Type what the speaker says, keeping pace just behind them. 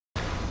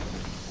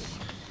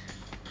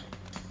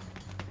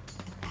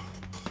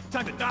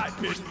Time to die,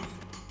 bitch.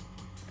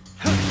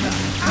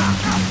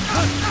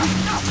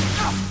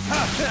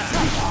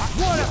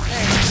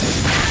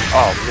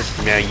 Oh,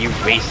 Mr. Man, you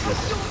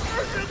racist.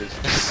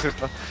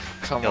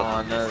 Come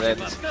on,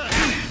 that's...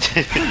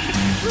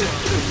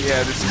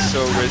 Yeah, this is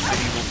so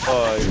Resident Evil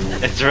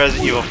 5. It's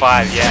Resident Evil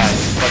 5, yeah.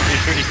 It's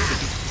fucking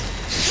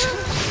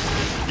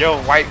racist.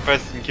 Yo, white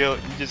person, you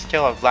just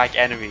kill a black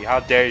enemy. How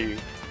dare you?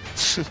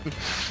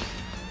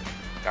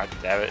 God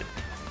damn it.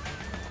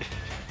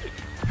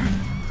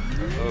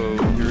 Oh,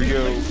 here we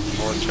go.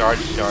 Oh, charge.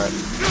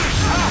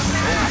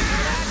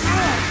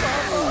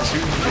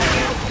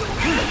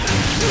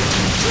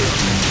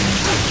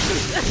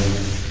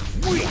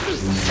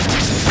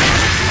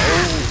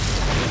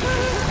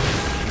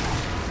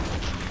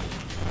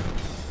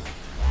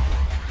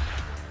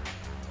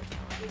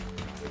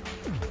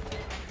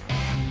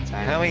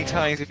 How many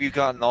times have you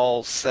gotten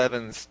all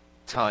 7's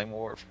time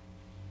warp?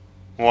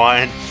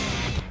 Once.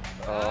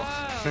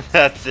 Oh.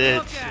 That's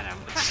it.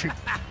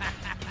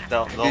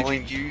 The Did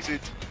only you use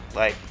it?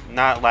 like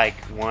not like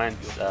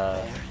once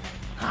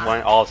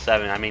all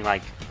 7. I mean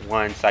like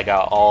once I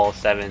got all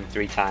 7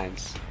 3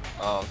 times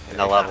Oh, in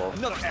the level.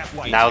 Another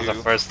half-white. And that was the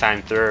first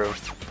time through.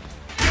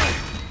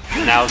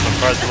 And that was the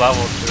first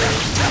level through.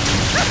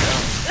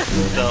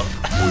 So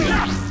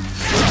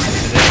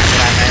and then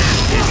when I managed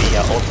to do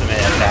the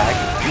ultimate attack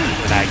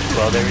when I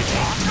explode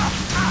everything,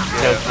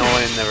 there was no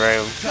one in the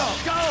room.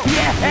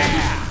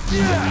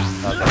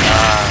 I was like,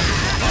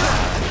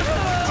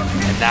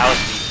 and that was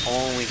the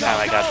only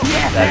time I got to 7.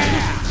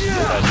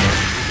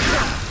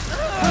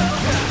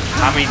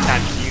 How many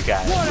times do you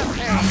guys? I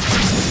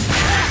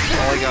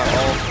only got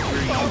all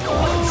 3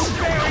 once.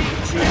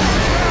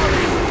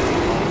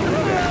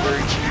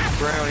 Very cheap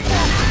brownie.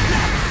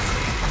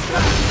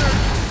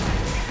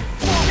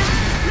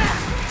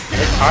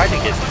 It's hard to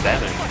get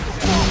 7.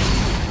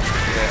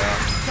 Yeah.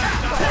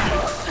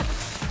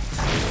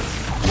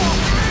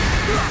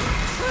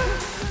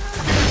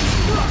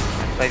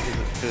 I played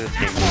through this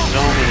game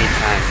so many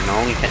times, and the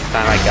only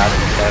time I got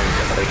it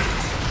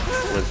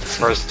 7 was the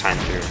first time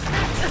through.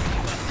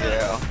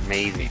 Yeah.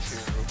 Amazing. Me too.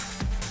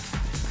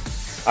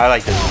 I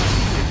like this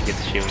one. It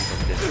gets shooting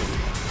from this.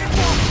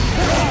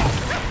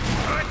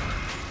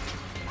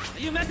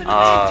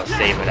 Oh,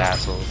 save it,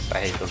 assholes. I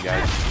hate those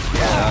guys.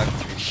 Yeah,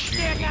 you're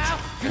shooting.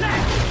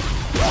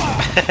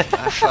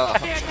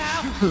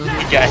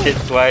 He got hit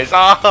twice.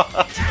 Oh!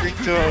 3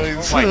 times.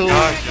 Oh my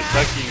gosh, you're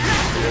sucking.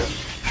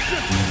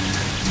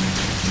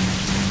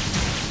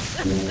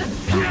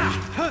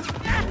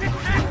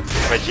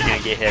 I bet you're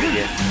gonna get hit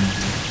again.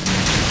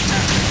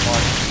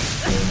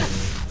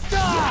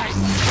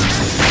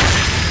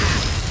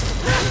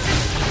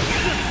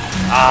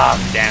 Ah,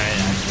 damn it.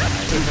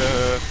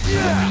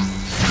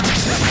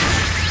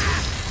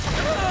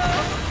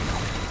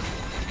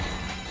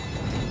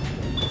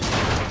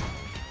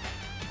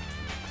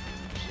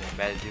 Shit,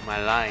 better do my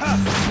line.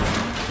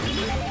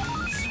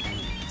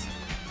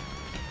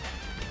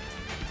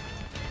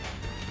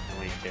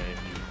 Wait till he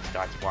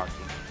starts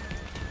walking.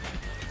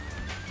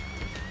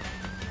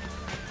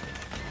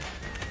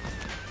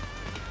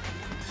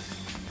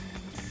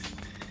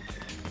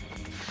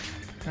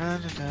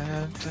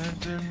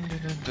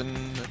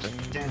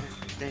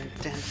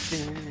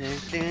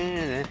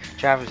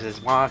 Travis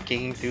is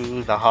walking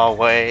through the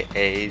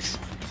hallways.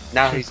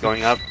 Now he's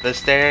going up the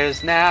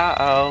stairs now.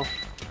 Oh.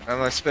 And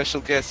my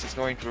special guest is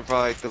going to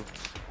provide the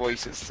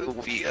voice of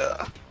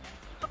Sylvia.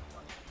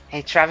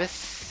 Hey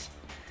Travis,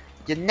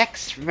 your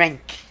next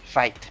rank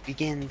fight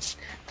begins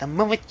the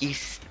moment you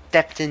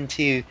stepped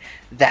into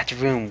that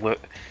room.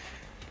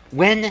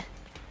 Win,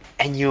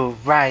 and you'll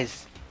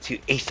rise to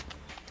 8th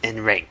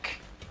in rank.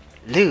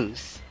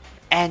 Lose,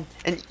 and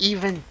an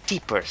even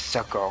deeper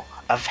circle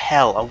of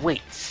hell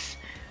awaits.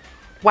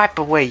 Wipe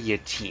away your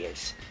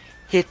tears.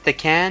 Hit the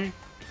can.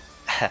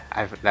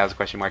 That was a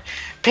question mark.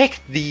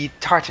 Pick the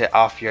tartar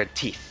off your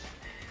teeth.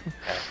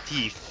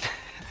 Teeth.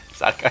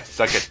 Suck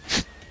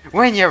it.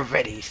 When you're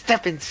ready,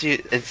 step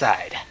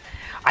inside.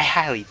 I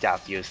highly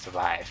doubt you'll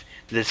survive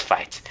this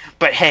fight.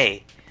 But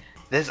hey,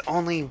 there's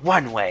only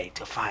one way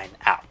to find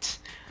out.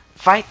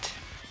 Fight.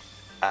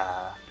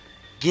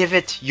 Give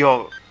it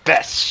your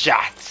best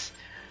shot.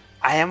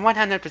 I am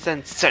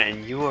 100%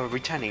 certain you are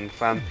returning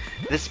from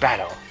this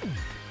battle.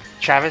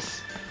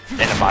 Travis,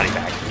 in a body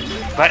bag.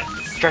 But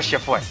trust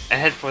your foot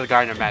and head for the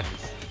Garden of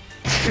Madness.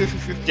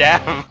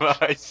 Damn,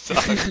 I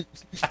suck.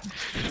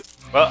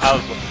 Well, I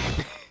was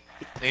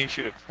You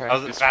should have I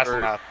wasn't practiced fast first.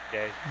 enough,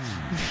 okay?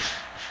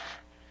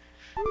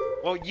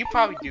 Well, you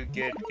probably do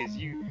good because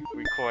you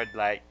record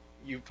like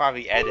you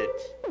probably edit.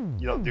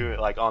 You don't do it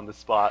like on the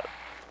spot,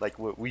 like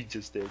what we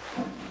just did.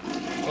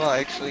 Well,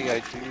 actually,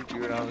 I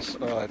do it on the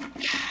spot.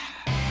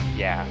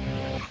 Yeah.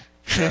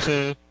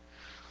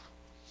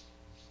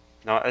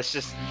 No, let's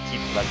just keep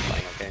let's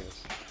playing, okay?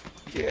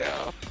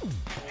 Yeah.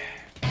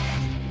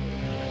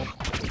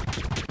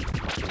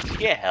 Did you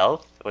get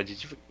health, or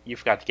did you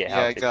forgot to get Yeah,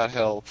 health? I got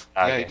health.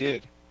 Okay. Yeah, I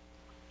did.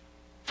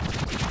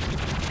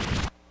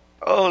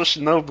 Oh,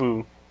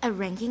 Shinobu. A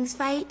rankings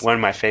fight? One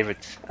of my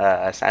favorite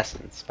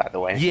assassins, by the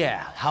way. Yeah,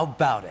 how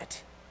about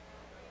it?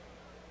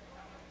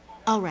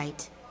 All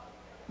right.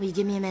 Will you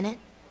give me a minute?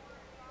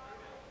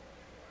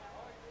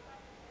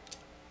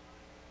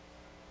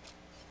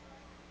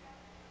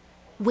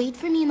 Wait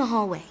for me in the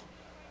hallway.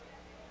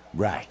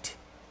 Right.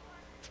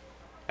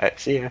 Alright,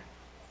 see ya.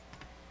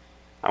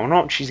 I wonder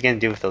what she's gonna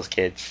do with those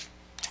kids.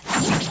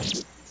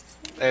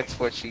 That's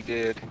what she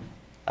did.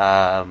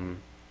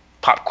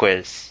 Pop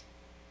quiz.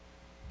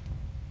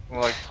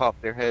 Like, pop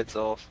their heads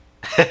off.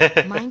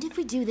 Mind if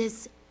we do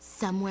this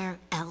somewhere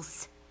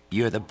else?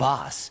 You're the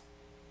boss.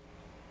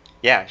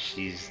 Yeah,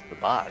 she's the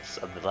boss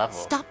of the level.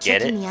 Stop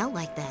Get checking it? me out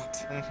like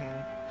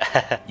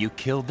that. You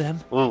killed them?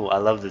 Ooh, I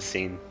love this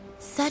scene.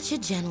 Such a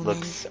gentleman.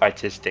 Looks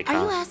artistic, Are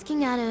huh? you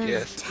asking out of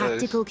Yes, it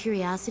tactical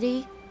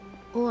curiosity?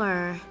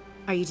 Or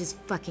are you just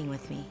fucking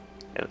with me?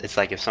 It's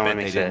like if someone Bet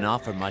they makes didn't a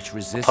offer much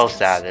resistance.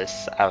 post out of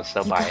this, I would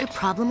still You buy got a it.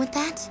 problem with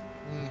that?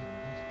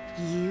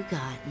 You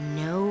got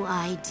no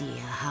idea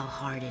how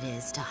hard it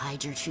is to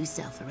hide your true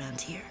self around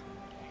here.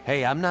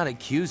 Hey, I'm not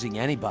accusing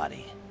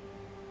anybody.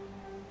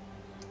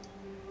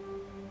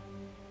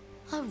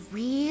 A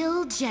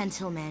real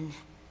gentleman.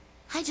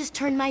 I just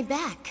turned my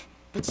back,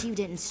 but you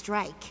didn't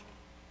strike.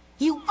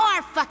 You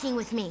are fucking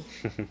with me!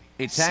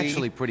 It's See?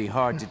 actually pretty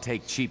hard to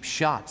take cheap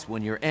shots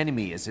when your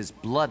enemy is as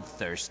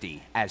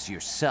bloodthirsty as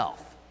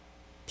yourself.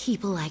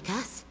 People like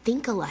us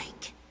think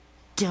alike,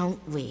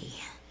 don't we?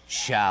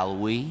 Shall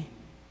we?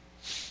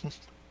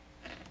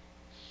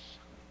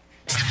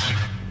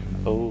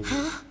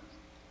 Oh.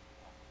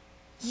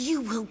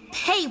 You will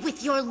pay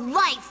with your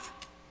life!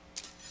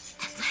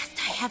 At last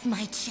I have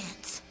my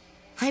chance.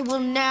 I will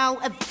now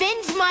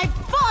avenge my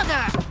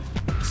father!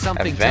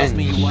 Something tells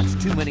me Avenge. you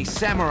watch too many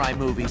samurai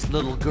movies,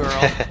 little girl.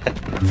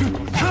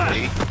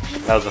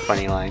 That was a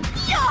funny line.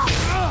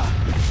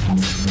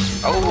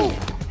 Oh!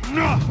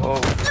 Oh!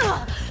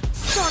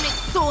 Sonic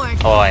sword!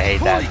 Oh, I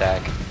hate that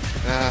attack.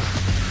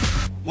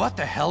 What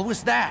the hell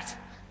was that?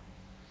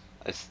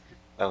 It's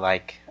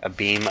like a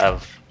beam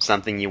of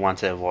something you want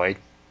to avoid.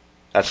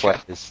 That's what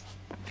it is.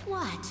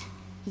 What?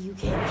 You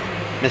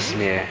can't. Miss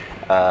Mir,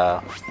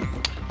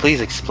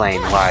 please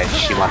explain why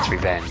she wants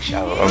revenge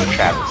over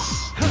Travis.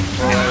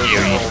 Well,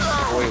 that was all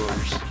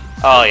spoilers.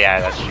 Oh yeah,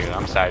 that's true.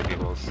 I'm sorry,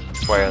 people.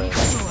 Spoilers.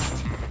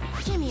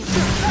 Give me a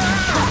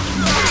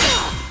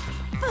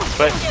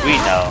But we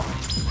know.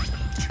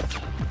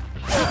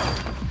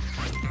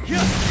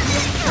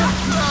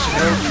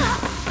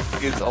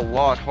 Shinobu is a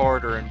lot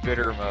harder in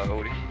bitter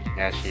mode.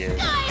 Yeah, she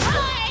is.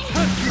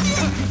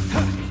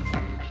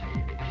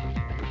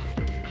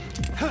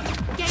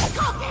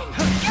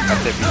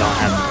 Except if you don't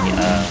have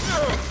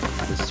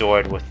the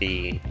sword with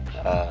the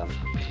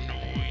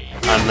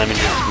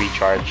unlimited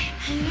recharge.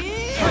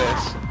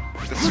 Yes.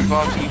 The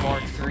Tsubaki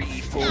Mark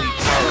III fully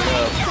powered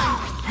up.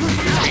 You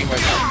pretty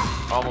much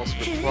almost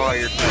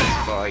required this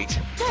fight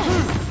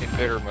in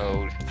bitter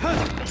mode.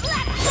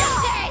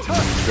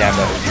 Yeah,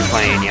 but if you're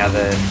playing any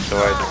other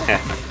sword,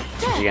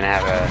 you're gonna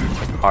have a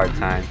hard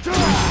time.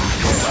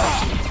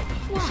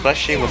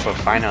 Especially with a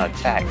final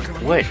attack,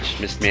 which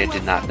Miss Mir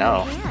did not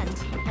know.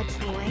 A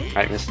toy?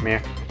 Right, Miss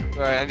Mir?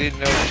 Right, I didn't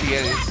know she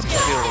had instant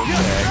kill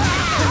attack.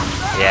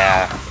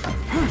 Yeah.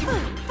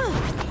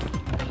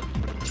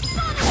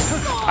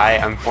 I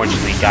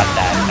unfortunately got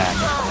that attack a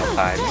couple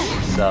times,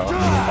 so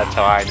that's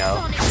how I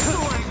know.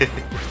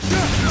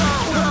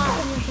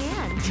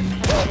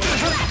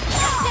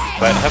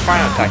 But her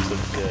final attacks look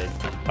good,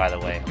 by the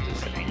way, I'm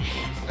just saying.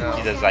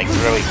 She does like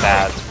really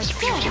fast.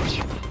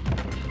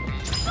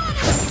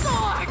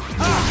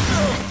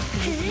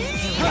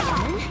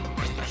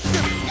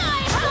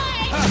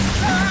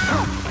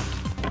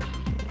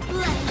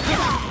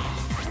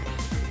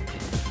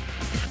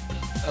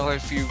 Oh,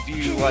 if you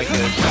view like a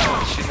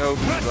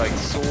Shinobi like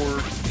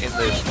sword in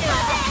the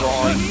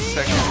drawing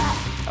section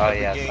Oh of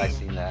the yes, game, I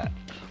seen that.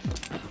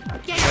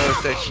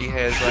 notice that she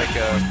has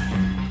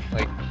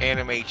like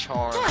anime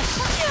charms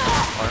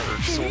on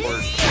her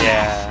sword.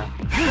 Yeah.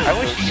 I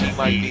wish So she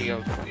might be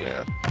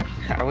yeah.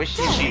 I wish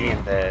you'd see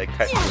in the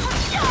cutscene.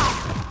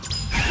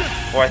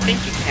 Or I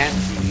think you can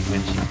see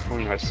when she's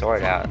pulling her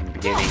sword out in the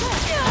beginning.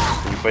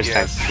 When you first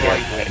time see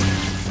it, but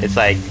it's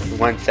like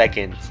 1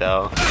 second,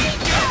 so.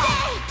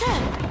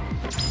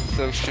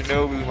 So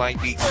Shinobu might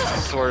be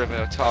sort of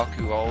an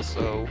otaku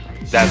also.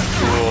 That's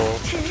cool.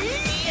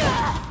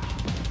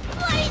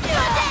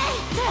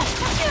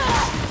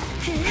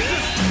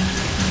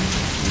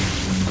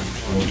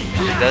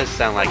 It does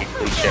sound like a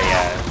cliche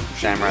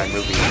samurai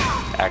movie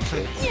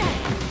actor.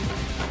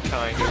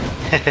 Kind of.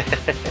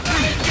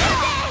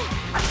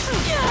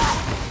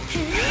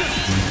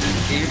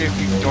 Even if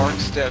you dark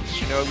step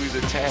Shinobu's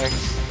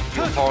attacks,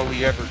 you'll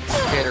hardly ever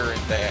hit her in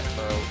that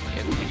mode.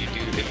 And when you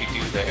do, if you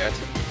do that,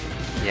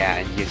 Yeah,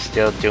 and you're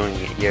still doing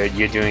it.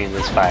 You're doing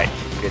this fight.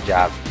 Good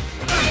job.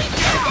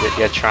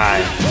 You're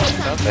trying.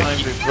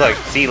 sometimes it's Look,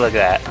 see, look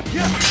at that.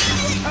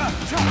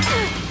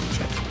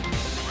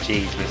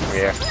 Jeez, Miss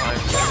Rhea.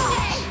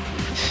 sometimes